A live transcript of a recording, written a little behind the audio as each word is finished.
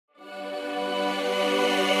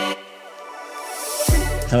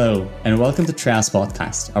Hello, and welcome to Trials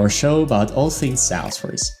Podcast, our show about all things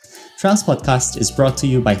Salesforce. Trials Podcast is brought to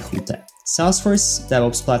you by Hute, Salesforce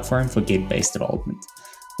DevOps platform for Git-based development.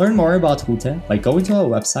 Learn more about Hute by going to our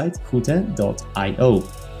website, hute.io.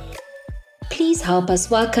 Please help us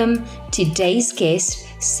welcome today's guest,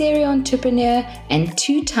 serial entrepreneur and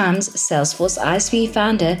 2 times Salesforce ISV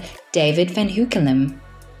founder, David VanHeukelom.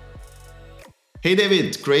 Hey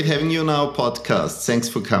David, great having you on our podcast. Thanks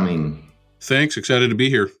for coming. Thanks, excited to be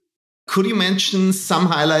here. Could you mention some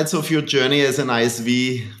highlights of your journey as an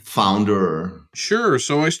ISV founder? Sure.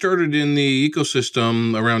 So I started in the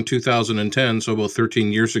ecosystem around 2010, so about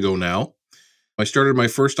 13 years ago now. I started my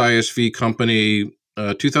first ISV company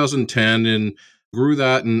 2010 and grew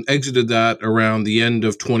that and exited that around the end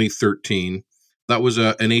of 2013. That was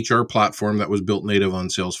an HR platform that was built native on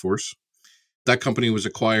Salesforce. That company was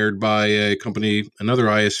acquired by another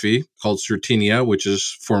ISV called Certinia, which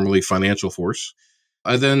is formerly Financial Force.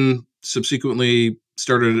 I then subsequently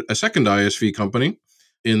started a second ISV company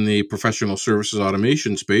in the professional services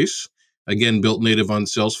automation space, again, built native on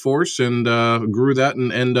Salesforce, and grew that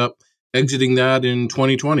and end up exiting that in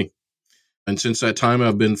 2020. And since that time,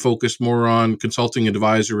 I've been focused more on consulting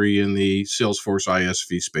advisory in the Salesforce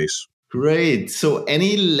ISV space. Great. So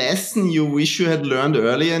any lesson you wish you had learned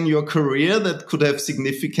earlier in your career that could have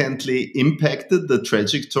significantly impacted the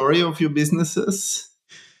trajectory of your businesses?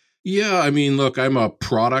 Yeah, I mean, look, I'm a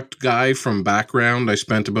product guy from background. I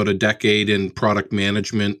spent about a decade in product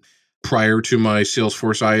management prior to my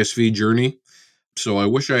Salesforce ISV journey. So I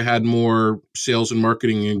wish I had more sales and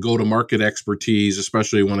marketing and go-to-market expertise,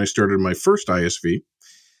 especially when I started my first ISV.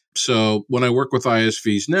 So when I work with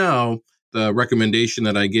ISVs now, the recommendation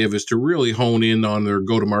that I give is to really hone in on their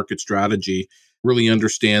go-to-market strategy, really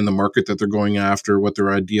understand the market that they're going after, what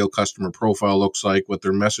their ideal customer profile looks like, what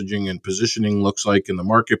their messaging and positioning looks like in the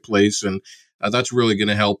marketplace. And that's really going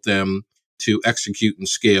to help them to execute and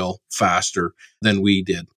scale faster than we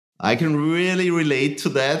did. I can really relate to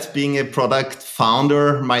that, being a product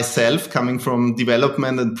founder myself, coming from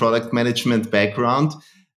development and product management background.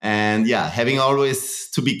 And yeah, having always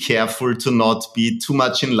to be careful to not be too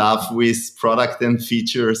much in love with product and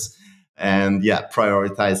features. And yeah,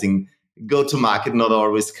 prioritizing go-to-market not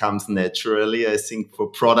always comes naturally, I think, for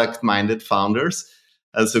product-minded founders.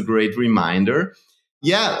 That's a great reminder.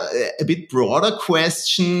 Yeah, a bit broader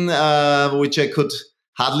question, which I could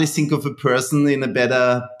hardly think of a person in a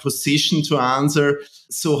better position to answer.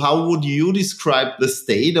 So how would you describe the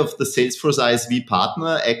state of the Salesforce ISV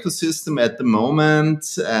partner ecosystem at the moment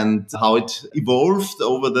and how it evolved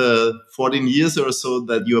over the 14 years or so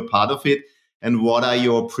that you're part of it? And what are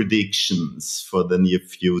your predictions for the near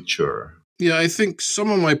future? Yeah, I think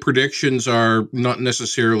some of my predictions are not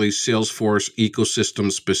necessarily Salesforce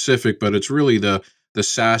ecosystem specific, but it's really the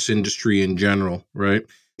SaaS industry in general, right?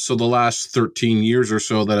 So the last 13 years or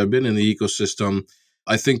so that I've been in the ecosystem,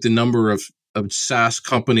 I think the number of SaaS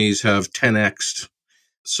companies have 10x'd.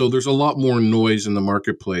 So there's a lot more noise in the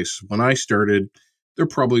marketplace. When I started, there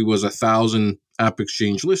probably was 1,000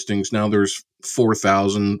 AppExchange listings. Now there's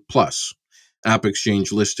 4,000 plus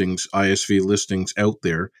AppExchange listings, ISV listings out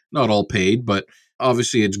there. Not all paid, but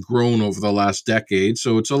obviously it's grown over the last decade.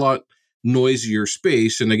 So it's a lot noisier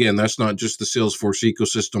space. And again, that's not just the Salesforce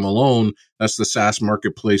ecosystem alone. That's the SaaS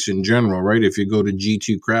marketplace in general, right? If you go to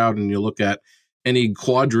G2 Crowd and you look at any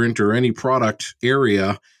quadrant or any product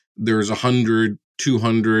area, there's 100,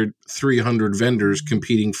 200, 300 vendors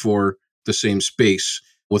competing for the same space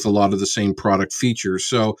with a lot of the same product features.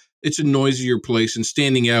 So it's a noisier place, and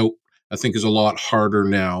standing out, I think, is a lot harder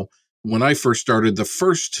now. When I first started the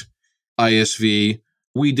first ISV,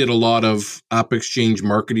 we did a lot of AppExchange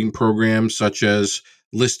marketing programs, such as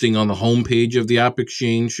listing on the homepage of the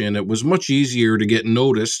AppExchange, and it was much easier to get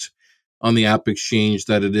noticed on the AppExchange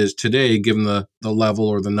than it is today, given the level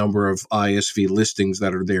or the number of ISV listings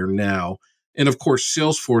that are there now. And of course,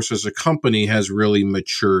 Salesforce as a company has really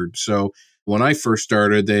matured. So when I first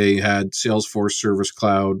started, they had Salesforce Service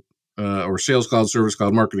Cloud or Sales Cloud, Service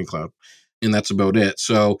Cloud, Marketing Cloud. And that's about it.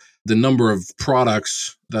 So the number of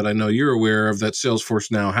products that I know you're aware of that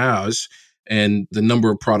Salesforce now has, and the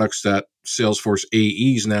number of products that Salesforce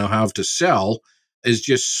AEs now have to sell is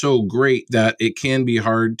just so great that it can be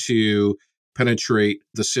hard to penetrate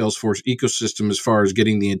the Salesforce ecosystem as far as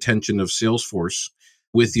getting the attention of Salesforce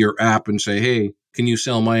with your app and say, hey, can you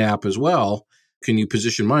sell my app as well? Can you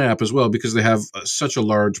position my app as well? Because they have such a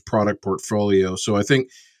large product portfolio. So I think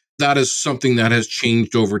that is something that has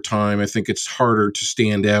changed over time. I think it's harder to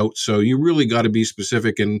stand out. So you really got to be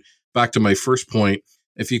specific. And back to my first point,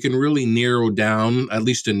 if you can really narrow down, at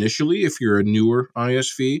least initially, if you're a newer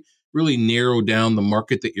ISV, really narrow down the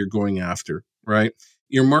market that you're going after, right?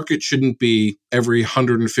 your market shouldn't be every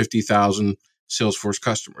 150,000 Salesforce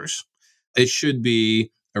customers. It should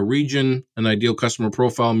be a region, an ideal customer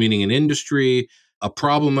profile, meaning an industry, a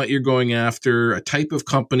problem that you're going after, a type of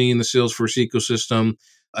company in the Salesforce ecosystem.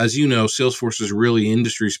 As you know, Salesforce is really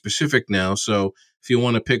industry specific now. So if you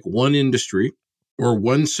want to pick one industry or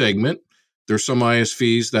one segment, there's some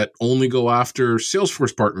ISVs that only go after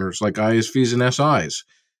Salesforce partners like ISVs and SIs.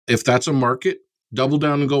 If that's a market, double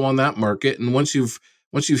down and go on that market. And once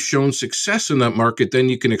you've shown success in that market, then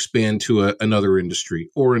you can expand to another industry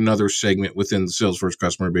or another segment within the Salesforce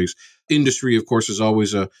customer base. Industry, of course, is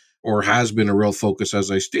always or has been a real focus,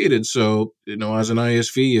 as I stated. So, as an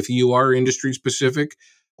ISV, if you are industry specific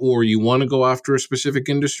or you want to go after a specific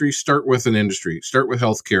industry, start with an industry. Start with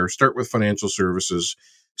healthcare. Start with financial services.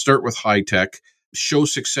 Start with high tech. Show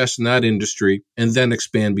success in that industry, and then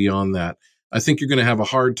expand beyond that. I think you're going to have a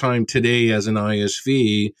hard time today as an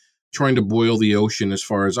ISV trying to boil the ocean as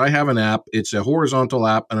far as I have an app, it's a horizontal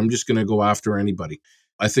app, and I'm just going to go after anybody.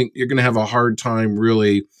 I think you're going to have a hard time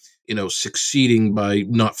really, succeeding by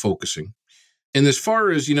not focusing. And as far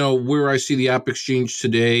as, where I see the App Exchange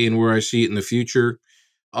today and where I see it in the future,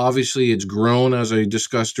 obviously it's grown, as I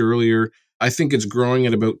discussed earlier. I think it's growing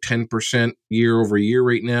at about 10% year over year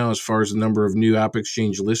right now as far as the number of new App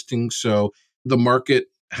Exchange listings. So the market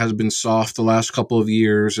has been soft the last couple of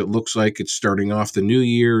years. It looks like it's starting off the new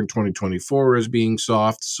year in 2024 as being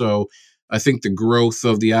soft. So I think the growth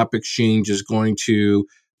of the App Exchange is going to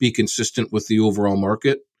be consistent with the overall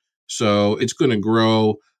market. So it's going to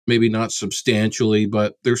grow, maybe not substantially,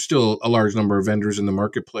 but there's still a large number of vendors in the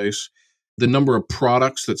marketplace. The number of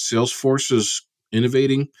products that Salesforce is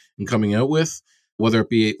innovating and coming out with, whether it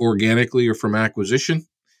be organically or from acquisition,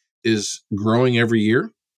 is growing every year.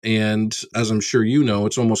 And as I'm sure you know,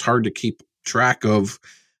 it's almost hard to keep track of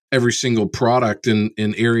every single product in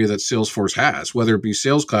area that Salesforce has, whether it be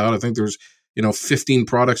Sales Cloud. I think there's, 15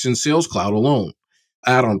 products in Sales Cloud alone,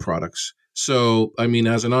 add-on products. So,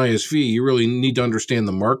 as an ISV, you really need to understand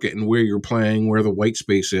the market and where you're playing, where the white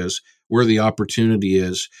space is, where the opportunity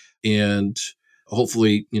is, and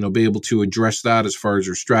hopefully, be able to address that as far as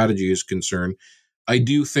your strategy is concerned. I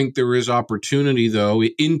do think there is opportunity, though,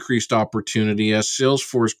 increased opportunity as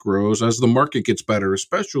Salesforce grows, as the market gets better,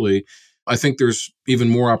 especially. I think there's even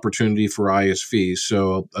more opportunity for ISVs.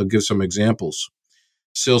 So I'll give some examples.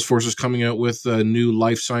 Salesforce is coming out with a new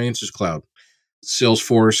life sciences cloud.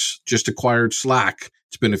 Salesforce just acquired Slack.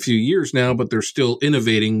 It's been a few years now, but they're still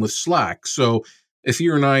innovating with Slack. So if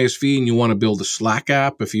you're an ISV and you want to build a Slack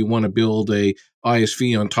app, if you want to build a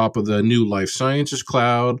ISV on top of the new life sciences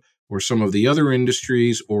cloud, or some of the other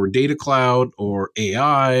industries, or data cloud, or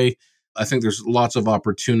AI, I think there's lots of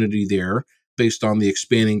opportunity there based on the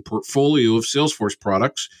expanding portfolio of Salesforce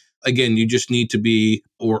products. Again, you just need to be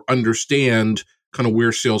or understand kind of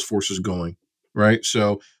where Salesforce is going, right?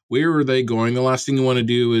 So where are they going? The last thing you want to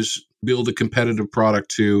do is build a competitive product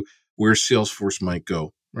to where Salesforce might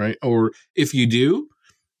go, right? Or if you do,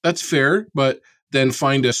 that's fair, but then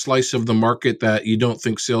find a slice of the market that you don't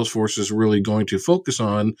think Salesforce is really going to focus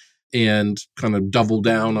on and kind of double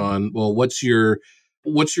down on, well, what's your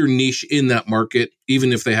niche in that market?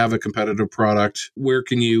 Even if they have a competitive product, where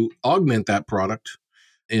can you augment that product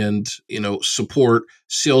and, support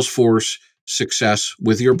Salesforce success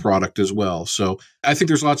with your product as well? So I think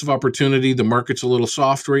there's lots of opportunity. The market's a little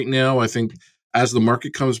soft right now. I think as the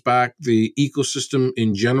market comes back, the ecosystem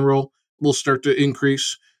in general will start to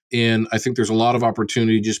increase. And I think there's a lot of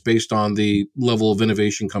opportunity just based on the level of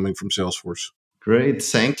innovation coming from Salesforce. Great,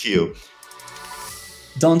 thank you.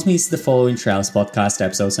 Don't miss the following Trails podcast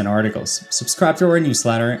episodes and articles. Subscribe to our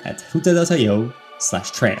newsletter at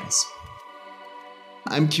hute.io/trails.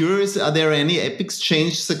 I'm curious, are there any App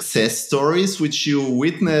Exchange success stories which you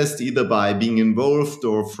witnessed either by being involved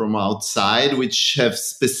or from outside, which have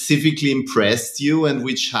specifically impressed you and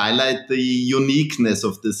which highlight the uniqueness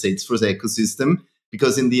of the Salesforce ecosystem?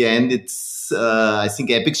 Because in the end, I think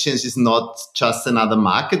App Exchange is not just another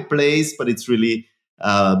marketplace, but it's really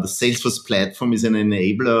the Salesforce platform is an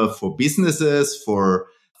enabler for businesses, for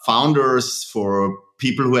founders, for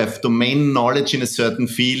people who have domain knowledge in a certain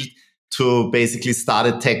field to basically start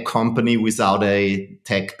a tech company without a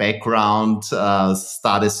tech background,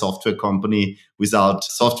 start a software company without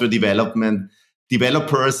software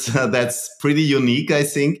developers. That's pretty unique, I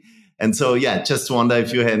think. And so, just wonder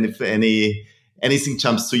if anything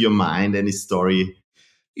jumps to your mind, any story.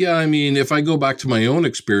 Yeah, if I go back to my own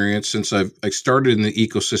experience, since I started in the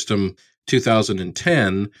ecosystem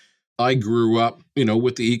 2010, I grew up,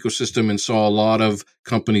 with the ecosystem and saw a lot of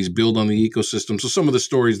companies build on the ecosystem. So some of the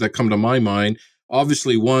stories that come to my mind,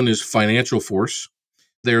 obviously one is Financial Force.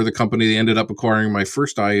 They're the company that ended up acquiring my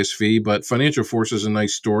first ISV, but Financial Force is a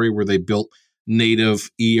nice story where they built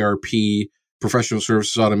native ERP, professional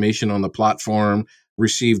services automation on the platform,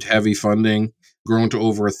 received heavy funding, grown to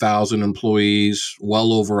over 1,000 employees,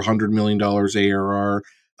 well over $100 million ARR.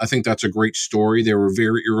 I think that's a great story. They were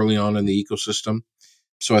very early on in the ecosystem.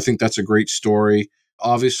 So I think that's a great story.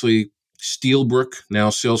 Obviously, Steelbrook, now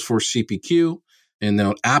Salesforce CPQ, and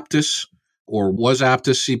now Aptus, or was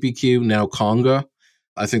Aptus CPQ, now Conga.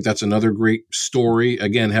 I think that's another great story,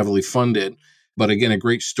 again, heavily funded, but again, a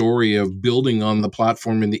great story of building on the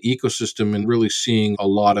platform and the ecosystem and really seeing a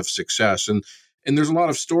lot of success. And there's a lot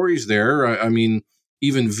of stories there. I mean,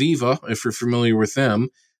 even Viva, if you're familiar with them,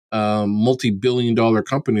 multi-billion-dollar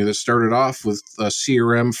company that started off with a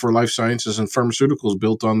CRM for life sciences and pharmaceuticals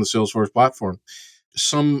built on the Salesforce platform.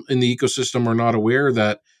 Some in the ecosystem are not aware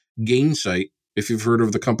that Gainsight, if you've heard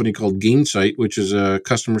of the company called Gainsight, which is a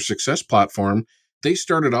customer success platform, they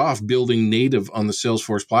started off building native on the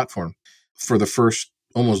Salesforce platform for the first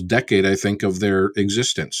almost decade, I think, of their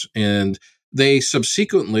existence. And they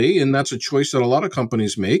subsequently, and that's a choice that a lot of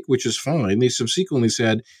companies make, which is fine, they subsequently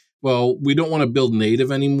said, well, we don't want to build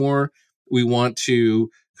native anymore. We want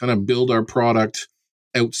to kind of build our product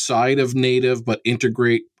outside of native, but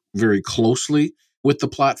integrate very closely with the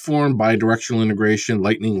platform, bi-directional integration,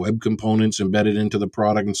 Lightning Web Components embedded into the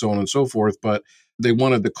product, and so on and so forth. But they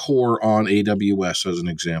wanted the core on AWS as an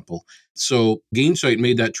example. So Gainsight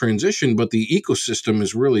made that transition, but the ecosystem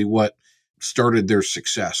is really what started their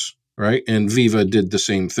success, right? And Viva did the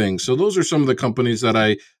same thing. So those are some of the companies that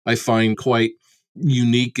I find quite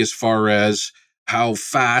unique as far as how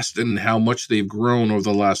fast and how much they've grown over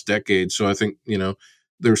the last decade. So I think,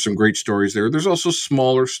 there's some great stories there. There's also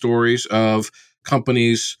smaller stories of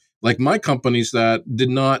companies like my companies that did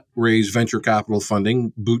not raise venture capital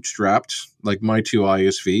funding, bootstrapped, like my two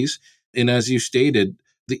ISVs. And as you stated,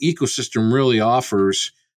 the ecosystem really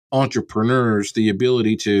offers entrepreneurs the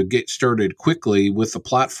ability to get started quickly with a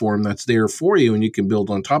platform that's there for you, and you can build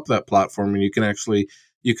on top of that platform, and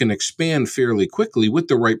you can expand fairly quickly with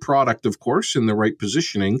the right product, of course, and the right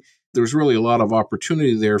positioning. There's really a lot of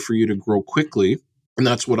opportunity there for you to grow quickly. And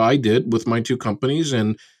that's what I did with my two companies.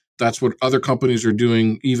 And that's what other companies are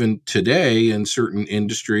doing even today in certain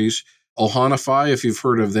industries. Ohanify, if you've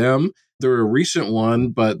heard of them, they're a recent one,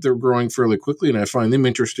 but they're growing fairly quickly. And I find them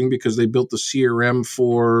interesting because they built the CRM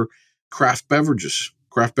for craft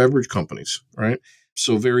beverage companies, right?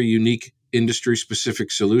 So very unique industry-specific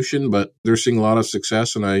solution, but they're seeing a lot of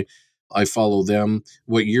success, and I follow them.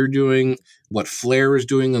 What you're doing, what Flair is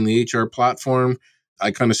doing on the HR platform,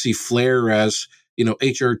 I kind of see Flair as,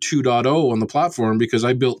 HR 2.0 on the platform because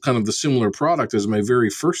I built kind of the similar product as my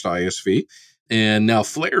very first ISV, and now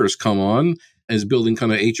Flair has come on as building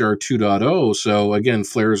kind of HR 2.0. So again,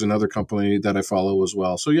 Flair is another company that I follow as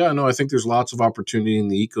well. So yeah, no, I think there's lots of opportunity in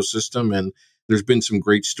the ecosystem, and there's been some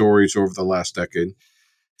great stories over the last decade.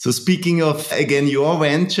 So speaking of, again, your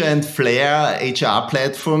venture and Flair HR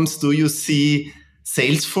platforms, do you see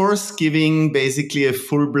Salesforce giving basically a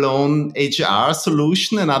full-blown HR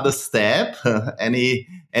solution, another step? Any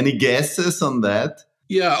guesses on that?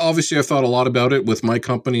 Yeah, obviously I've thought a lot about it with my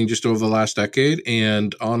company just over the last decade,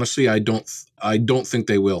 and honestly, I don't think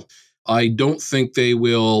they will. I don't think they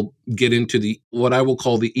will get into what I will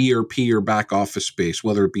call the ERP or back office space,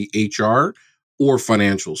 whether it be HR or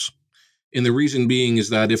financials. And the reason being is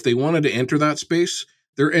that if they wanted to enter that space,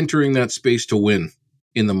 they're entering that space to win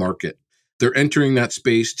in the market. They're entering that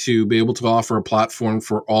space to be able to offer a platform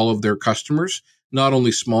for all of their customers, not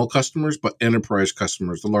only small customers, but enterprise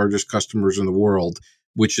customers, the largest customers in the world,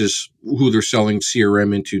 which is who they're selling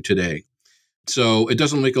CRM into today. So it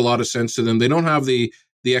doesn't make a lot of sense to them. They don't have the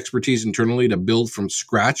expertise internally to build from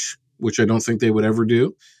scratch, which I don't think they would ever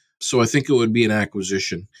do. So I think it would be an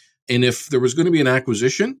acquisition. And if there was going to be an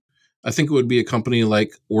acquisition, I think it would be a company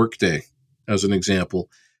like Workday, as an example,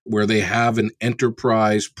 where they have an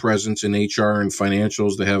enterprise presence in HR and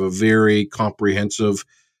financials. They have a very comprehensive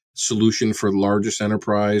solution for the largest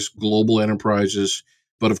enterprise, global enterprises.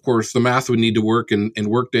 But of course, the math would need to work, and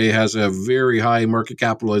Workday has a very high market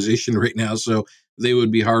capitalization right now, so they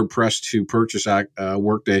would be hard-pressed to purchase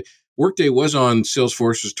Workday. Workday was on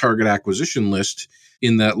Salesforce's target acquisition list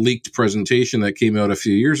in that leaked presentation that came out a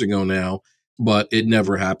few years ago now, but it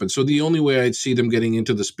never happened. So the only way I'd see them getting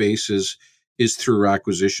into the space is through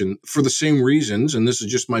acquisition for the same reasons, and this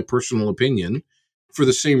is just my personal opinion, for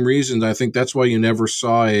the same reasons. I think that's why you never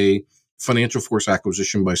saw a Financial Force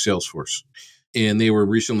acquisition by Salesforce. And they were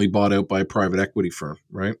recently bought out by a private equity firm,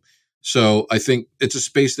 right? So I think it's a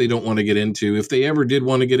space they don't want to get into. If they ever did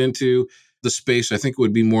want to get into the space, I think it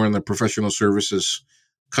would be more in the professional services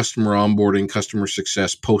customer onboarding, customer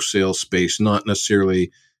success, post-sales space, not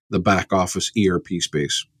necessarily the back office ERP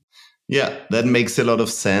space. Yeah, that makes a lot of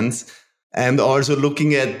sense. And also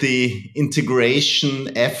looking at the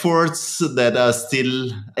integration efforts that are still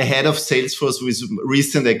ahead of Salesforce with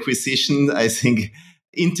recent acquisition, I think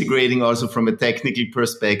integrating also from a technical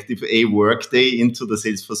perspective, a Workday into the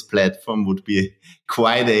Salesforce platform would be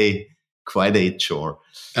quite a chore.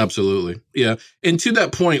 Absolutely. Yeah. And to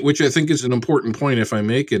that point, which I think is an important point if I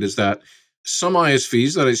make it, is that some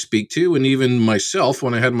ISVs that I speak to, and even myself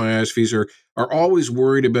when I had my ISVs, are always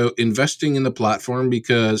worried about investing in the platform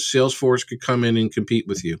because Salesforce could come in and compete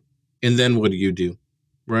with you. And then what do you do?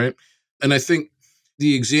 Right. And I think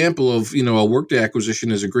the example of, a Workday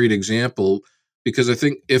acquisition is a great example, because I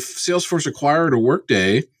think if Salesforce acquired a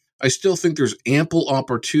Workday, I still think there's ample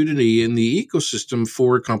opportunity in the ecosystem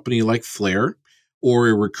for a company like Flare or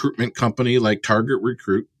a recruitment company like Target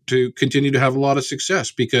Recruit to continue to have a lot of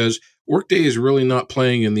success, because Workday is really not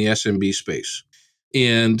playing in the SMB space.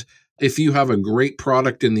 And if you have a great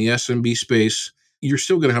product in the SMB space, you're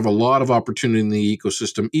still going to have a lot of opportunity in the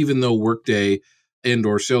ecosystem, even though Workday and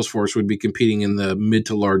or Salesforce would be competing in the mid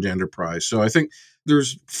to large enterprise. So I think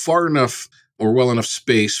there's far enough or well enough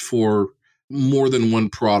space for more than one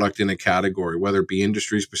product in a category, whether it be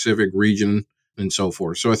industry specific, region, and so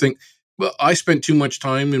forth. So I think I spent too much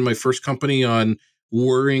time in my first company on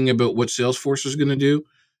worrying about what Salesforce is going to do.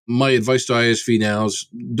 My advice to ISV now is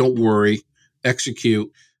don't worry,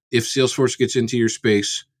 execute. If Salesforce gets into your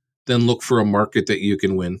space, then look for a market that you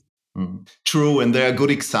can win. True. And there are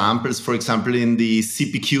good examples, for example, in the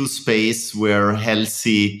CPQ space where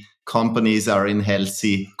healthy companies are in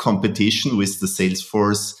healthy competition with the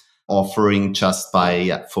Salesforce offering just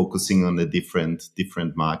by focusing on a different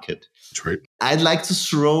market. That's right. I'd like to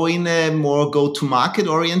throw in a more go-to-market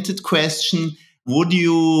oriented question. Would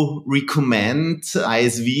you recommend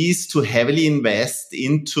ISVs to heavily invest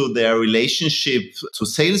into their relationship to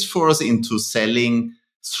Salesforce, into selling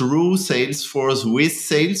through Salesforce with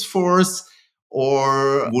Salesforce?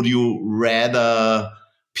 Or would you rather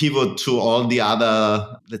pivot to all the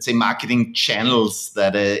other, let's say, marketing channels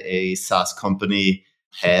that a SaaS company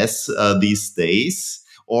has these days?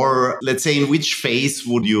 Or let's say, in which phase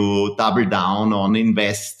would you double down on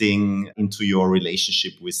investing into your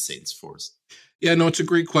relationship with Salesforce? Yeah, no, it's a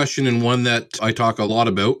great question, and one that I talk a lot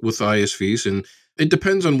about with ISVs. And it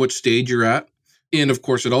depends on what stage you're at. And of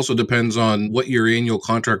course, it also depends on what your annual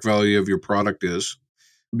contract value of your product is.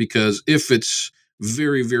 Because if it's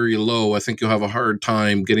very, very low, I think you'll have a hard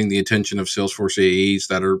time getting the attention of Salesforce AEs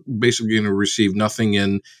that are basically going to receive nothing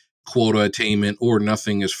in quota attainment or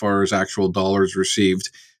nothing as far as actual dollars received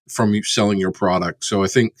from you selling your product. So I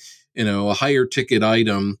think, a higher ticket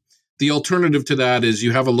item, the alternative to that is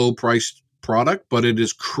you have a low priced product, but it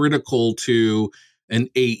is critical to an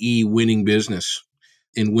AE winning business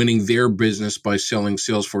and winning their business by selling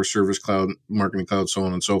Salesforce Service Cloud, Marketing Cloud, so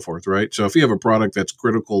on and so forth, right? So if you have a product that's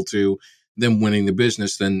critical to them winning the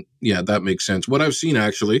business, then yeah, that makes sense. What I've seen,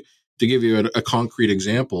 actually, to give you a concrete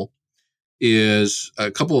example, is a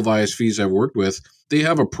couple of ISVs I've worked with. They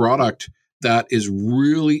have a product that is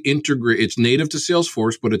really integrated. It's native to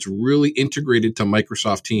Salesforce, but it's really integrated to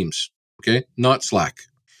Microsoft Teams, okay? Not Slack.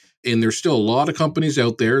 And there's still a lot of companies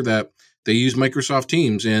out there that they use Microsoft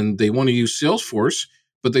Teams and they want to use Salesforce,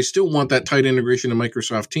 but they still want that tight integration to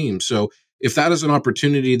Microsoft Teams. So if that is an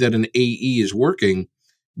opportunity that an AE is working,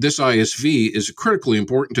 this ISV is critically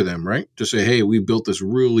important to them, right? To say, hey, we built this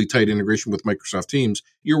really tight integration with Microsoft Teams.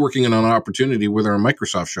 You're working on an opportunity where they're a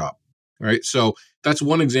Microsoft shop, right? So that's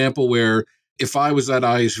one example where if I was that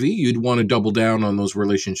ISV, you'd want to double down on those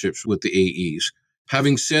relationships with the AEs.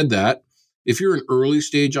 Having said that, if you're an early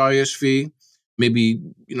stage ISV, maybe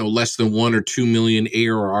less than 1 or 2 million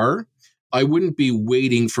ARR, I wouldn't be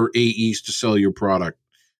waiting for AEs to sell your product.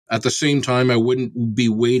 At the same time, I wouldn't be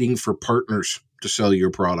waiting for partners to sell your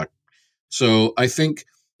product. So I think,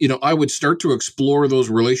 I would start to explore those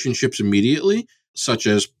relationships immediately, such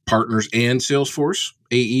as partners and Salesforce,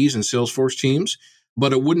 AEs and Salesforce teams,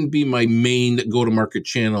 but it wouldn't be my main go-to-market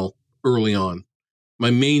channel early on. My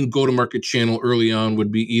main go-to-market channel early on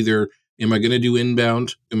would be either, am I going to do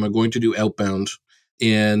inbound? Am I going to do outbound?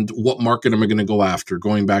 And what market am I going to go after?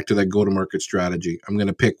 Going back to that go-to-market strategy. I'm going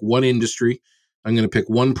to pick one industry. I'm going to pick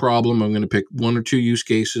one problem. I'm going to pick 1 or 2 use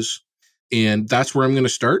cases. And that's where I'm going to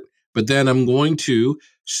start. But then I'm going to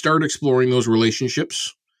start exploring those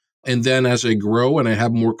relationships. And then as I grow and I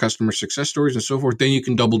have more customer success stories and so forth, then you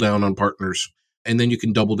can double down on partners. And then you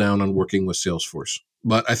can double down on working with Salesforce.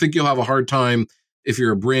 But I think you'll have a hard time if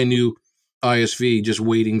you're a brand new ISV just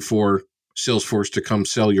waiting for Salesforce to come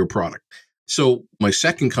sell your product. So my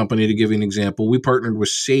second company, to give you an example, we partnered with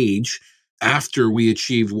Sage after we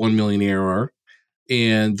achieved 1 million ARR.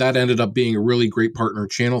 And that ended up being a really great partner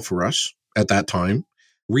channel for us at that time,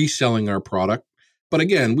 reselling our product. But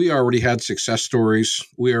again, we already had success stories.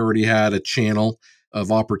 We already had a channel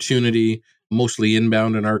of opportunity, mostly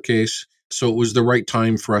inbound in our case. So it was the right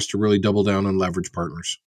time for us to really double down on leverage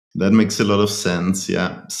partners. That makes a lot of sense.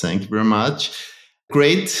 Yeah. Thank you very much.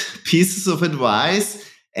 Great pieces of advice.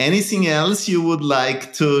 Anything else you would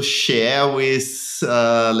like to share with,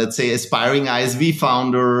 let's say, aspiring ISV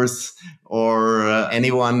founders or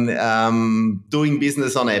anyone doing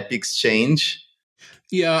business on AppExchange?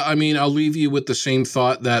 Yeah, I mean, I'll leave you with the same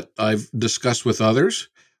thought that I've discussed with others,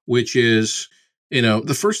 which is,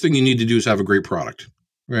 the first thing you need to do is have a great product,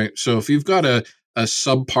 right? So if you've got a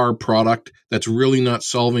subpar product that's really not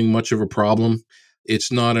solving much of a problem,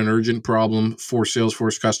 it's not an urgent problem for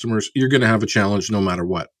Salesforce customers, you're going to have a challenge no matter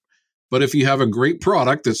what. But if you have a great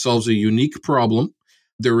product that solves a unique problem,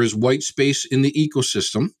 there is white space in the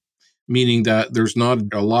ecosystem, meaning that there's not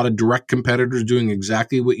a lot of direct competitors doing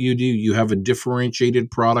exactly what you do. You have a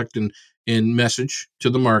differentiated product and message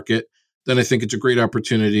to the market, then I think it's a great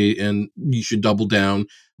opportunity and you should double down.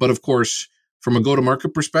 But of course, from a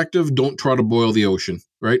go-to-market perspective, don't try to boil the ocean,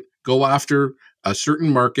 right? Go after a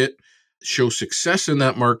certain market, show success in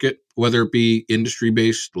that market, whether it be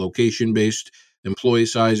industry-based, location-based, employee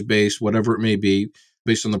size-based, whatever it may be,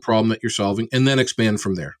 based on the problem that you're solving, and then expand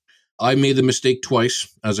from there. I made the mistake twice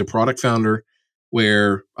as a product founder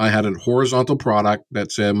where I had a horizontal product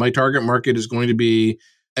that said my target market is going to be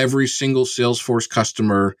every single Salesforce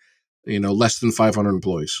customer, less than 500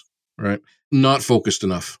 employees, right? Not focused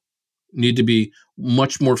enough. Need to be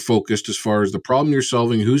much more focused as far as the problem you're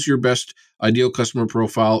solving, who's your best ideal customer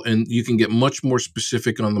profile, and you can get much more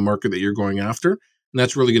specific on the market that you're going after. And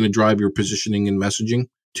that's really going to drive your positioning and messaging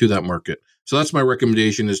to that market. So that's my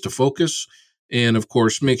recommendation, is to focus. And of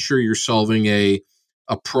course, make sure you're solving a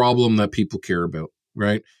problem that people care about,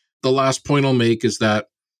 right? The last point I'll make is that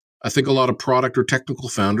I think a lot of product or technical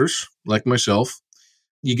founders, like myself,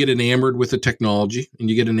 you get enamored with the technology and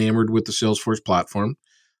you get enamored with the Salesforce platform,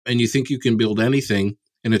 and you think you can build anything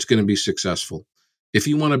and it's going to be successful. If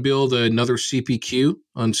you want to build another CPQ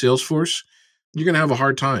on Salesforce, you're going to have a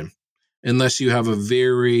hard time unless you have a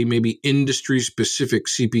very maybe industry-specific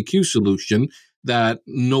CPQ solution that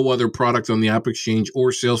no other product on the AppExchange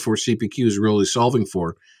or Salesforce CPQ is really solving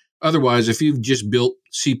for. Otherwise, if you've just built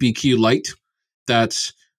CPQ Lite,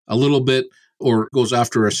 that's a little bit or goes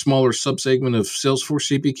after a smaller subsegment of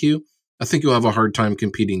Salesforce CPQ, I think you'll have a hard time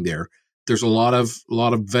competing there. There's a lot of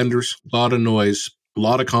vendors, a lot of noise, a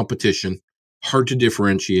lot of competition, hard to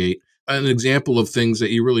differentiate. An example of things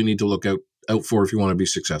that you really need to look out for if you want to be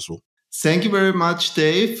successful. Thank you very much,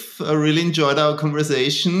 Dave. I really enjoyed our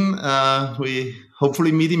conversation. We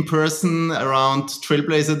hopefully meet in person around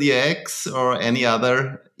Trailblazer DX or any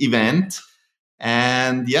other event.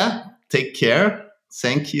 And take care.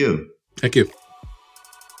 Thank you. Thank you.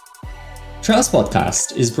 Trails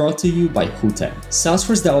Podcast is brought to you by Hute,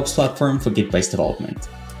 Salesforce DevOps platform for Git-based development.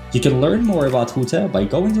 You can learn more about Hute by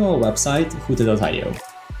going to our website, hute.io.